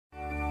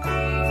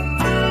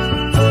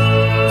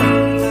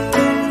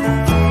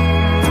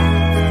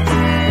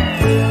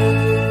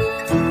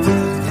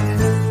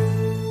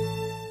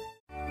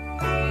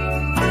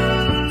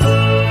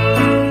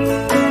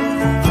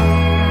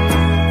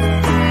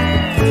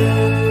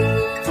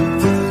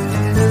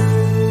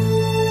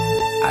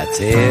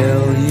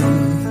tell you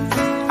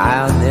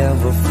I'll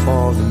never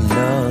fall in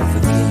love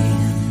again.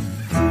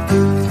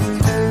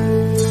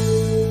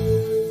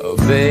 Oh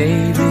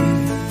baby,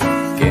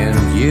 can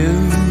you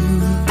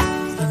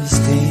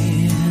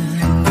understand?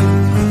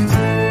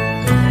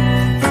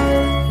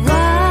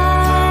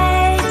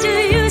 Why do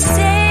you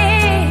say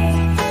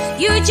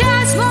you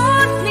just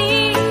want me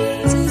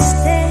to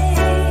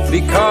stay?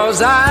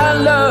 Because I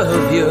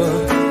love you,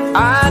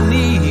 I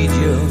need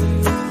you,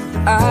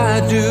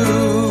 I do.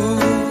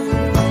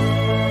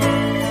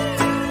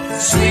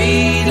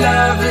 Sweet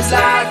love is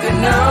like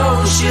an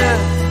ocean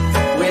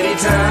with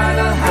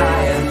eternal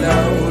high and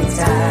low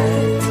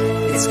tide.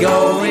 It's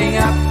going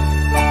up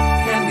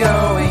and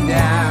going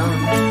down,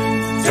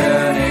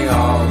 turning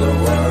all the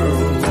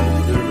world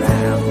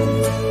around.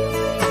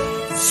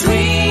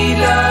 Sweet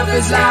love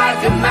is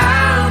like a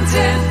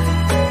mountain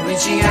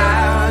reaching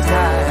out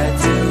high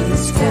to the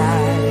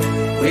sky.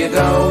 We're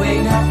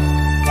going up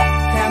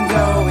and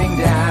going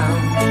down,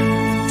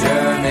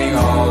 turning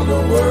all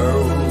the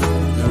world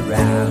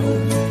around.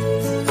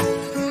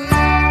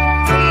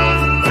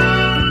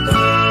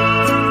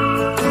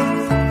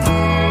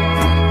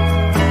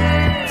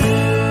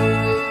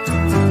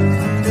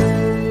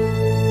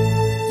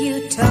 You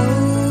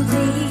told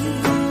me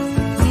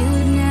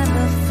you'd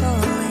never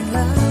fall in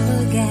love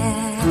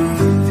again.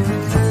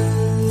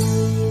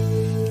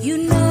 You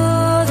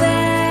know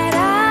that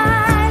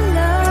I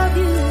love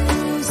you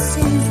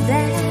since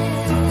then.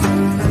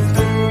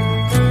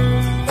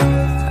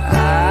 I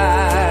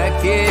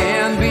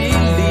can't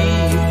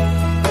believe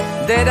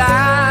that I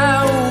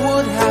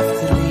would have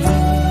to leave,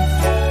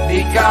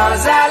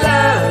 because I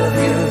love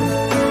you,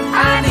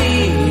 I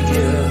need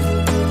you,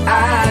 I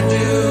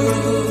do.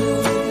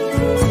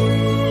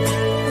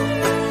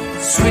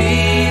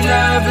 Sweet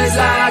love is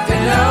like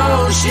an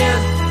ocean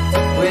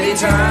with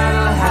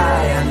eternal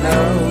high and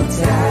low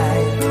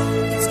tide.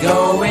 It's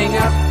going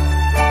up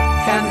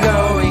and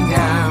going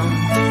down,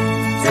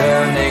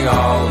 turning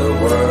all the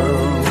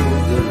world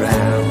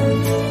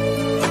around.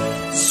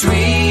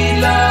 Sweet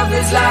love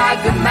is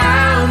like a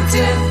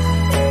mountain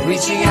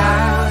reaching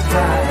out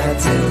high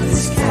to the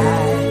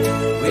sky.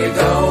 We're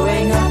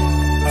going up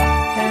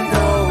and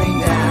going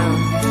down,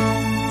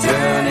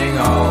 turning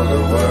all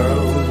the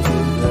world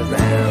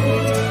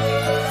around.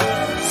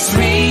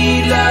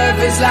 Sweet love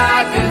is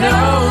like an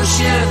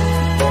ocean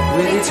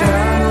with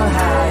eternal